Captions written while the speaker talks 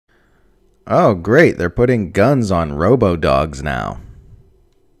Oh, great, they're putting guns on Robodogs now.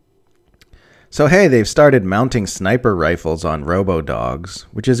 So hey, they've started mounting sniper rifles on Robodogs,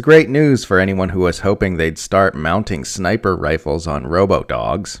 which is great news for anyone who was hoping they'd start mounting sniper rifles on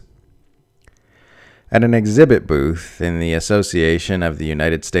Robodogs. At an exhibit booth in the Association of the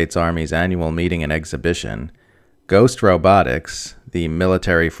United States Army's annual meeting and exhibition, Ghost Robotics, the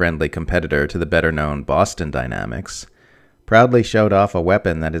military-friendly competitor to the better-known Boston Dynamics, proudly showed off a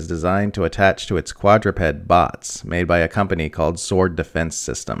weapon that is designed to attach to its quadruped bots made by a company called Sword Defense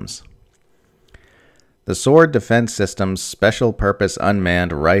Systems. The Sword Defense Systems Special Purpose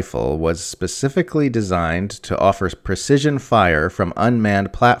Unmanned Rifle was specifically designed to offer precision fire from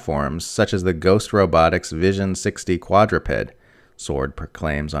unmanned platforms such as the Ghost Robotics Vision 60 quadruped, Sword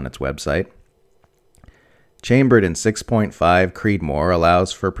proclaims on its website. Chambered in 6.5 Creedmoor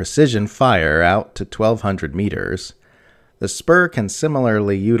allows for precision fire out to 1,200 meters. The Spur can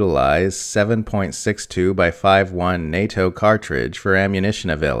similarly utilize 7.62 by 5.1 NATO cartridge for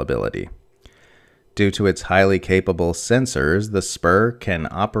ammunition availability. Due to its highly capable sensors, the Spur can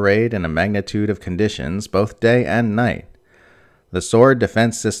operate in a magnitude of conditions both day and night. The Sword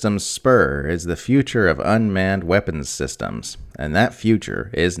Defense Systems Spur is the future of unmanned weapons systems, and that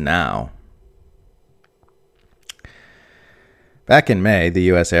future is now. Back in May, the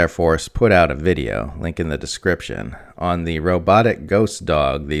U.S. Air Force put out a video, link in the description, on the robotic ghost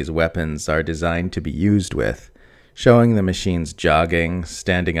dog these weapons are designed to be used with, showing the machines jogging,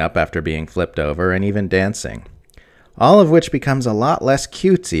 standing up after being flipped over, and even dancing. All of which becomes a lot less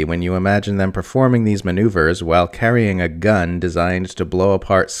cutesy when you imagine them performing these maneuvers while carrying a gun designed to blow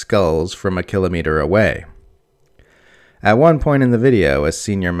apart skulls from a kilometer away. At one point in the video, a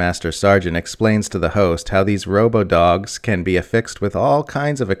senior master sergeant explains to the host how these robodogs can be affixed with all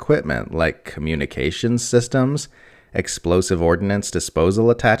kinds of equipment like communications systems, explosive ordnance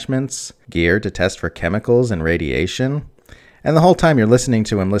disposal attachments, gear to test for chemicals and radiation. And the whole time you're listening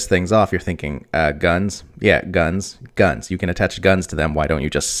to him list things off, you're thinking, guns? Yeah, guns. You can attach guns to them, why don't you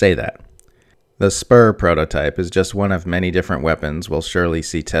just say that? The Spur prototype is just one of many different weapons we'll surely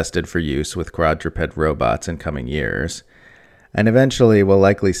see tested for use with quadruped robots in coming years. And eventually we'll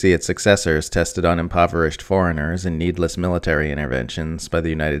likely see its successors tested on impoverished foreigners in needless military interventions by the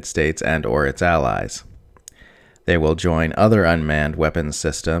United States and/or its allies. They will join other unmanned weapons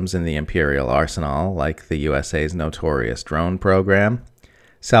systems in the Imperial arsenal, like the USA's notorious drone program,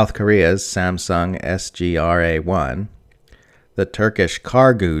 South Korea's Samsung SGRA-1, the Turkish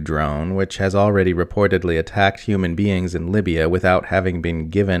Kargu drone, which has already reportedly attacked human beings in Libya without having been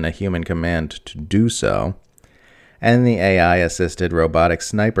given a human command to do so, and the AI-assisted robotic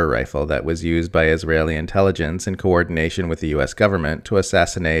sniper rifle that was used by Israeli intelligence in coordination with the US government to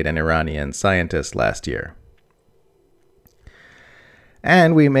assassinate an Iranian scientist last year.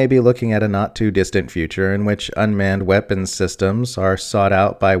 And we may be looking at a not-too-distant future in which unmanned weapons systems are sought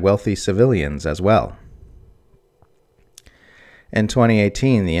out by wealthy civilians as well. In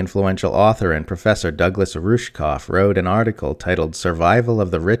 2018, the influential author and professor Douglas Rushkoff wrote an article titled Survival of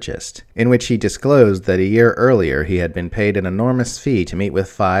the Richest, in which he disclosed that a year earlier he had been paid an enormous fee to meet with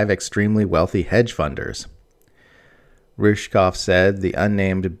 5 extremely wealthy hedge funders. Rushkoff said the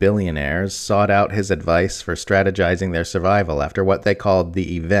unnamed billionaires sought out his advice for strategizing their survival after what they called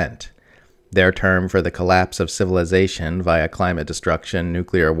the event, their term for the collapse of civilization via climate destruction,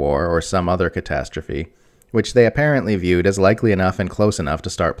 nuclear war, or some other catastrophe, which they apparently viewed as likely enough and close enough to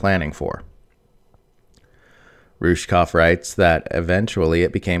start planning for. Rushkoff writes that eventually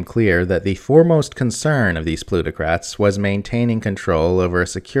it became clear that the foremost concern of these plutocrats was maintaining control over a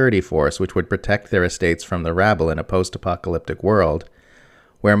security force which would protect their estates from the rabble in a post-apocalyptic world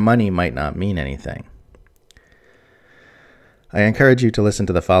where money might not mean anything. I encourage you to listen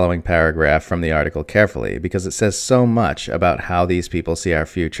to the following paragraph from the article carefully because it says so much about how these people see our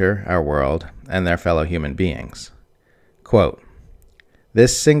future, our world, and their fellow human beings. Quote,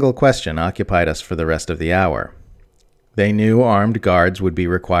 "This single question occupied us for the rest of the hour. They knew armed guards would be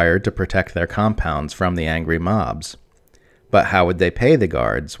required to protect their compounds from the angry mobs. But how would they pay the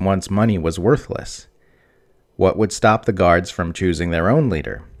guards once money was worthless? What would stop the guards from choosing their own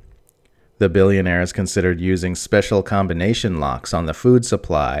leader? The billionaires considered using special combination locks on the food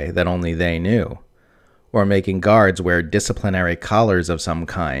supply that only they knew, or making guards wear disciplinary collars of some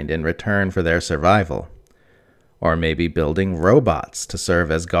kind in return for their survival. Or maybe building robots to serve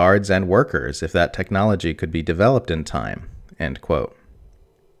as guards and workers if that technology could be developed in time." End quote.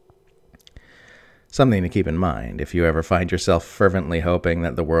 Something to keep in mind if you ever find yourself fervently hoping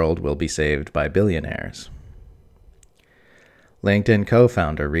that the world will be saved by billionaires. LinkedIn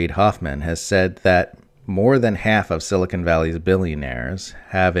co-founder Reid Hoffman has said that more than half of Silicon Valley's billionaires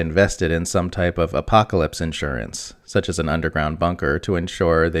have invested in some type of apocalypse insurance, such as an underground bunker, to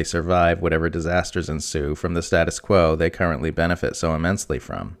ensure they survive whatever disasters ensue from the status quo they currently benefit so immensely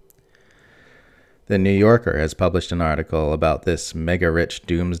from. The New Yorker has published an article about this mega-rich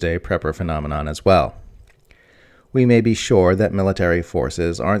doomsday prepper phenomenon as well. We may be sure that military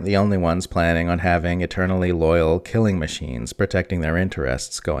forces aren't the only ones planning on having eternally loyal killing machines protecting their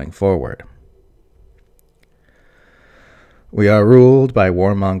interests going forward. We are ruled by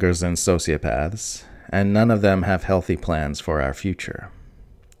warmongers and sociopaths, and none of them have healthy plans for our future.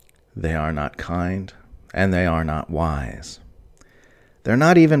 They are not kind, and they are not wise. They're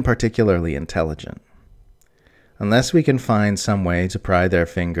not even particularly intelligent. Unless we can find some way to pry their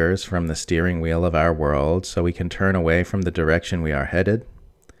fingers from the steering wheel of our world so we can turn away from the direction we are headed,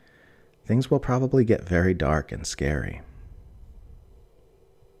 things will probably get very dark and scary.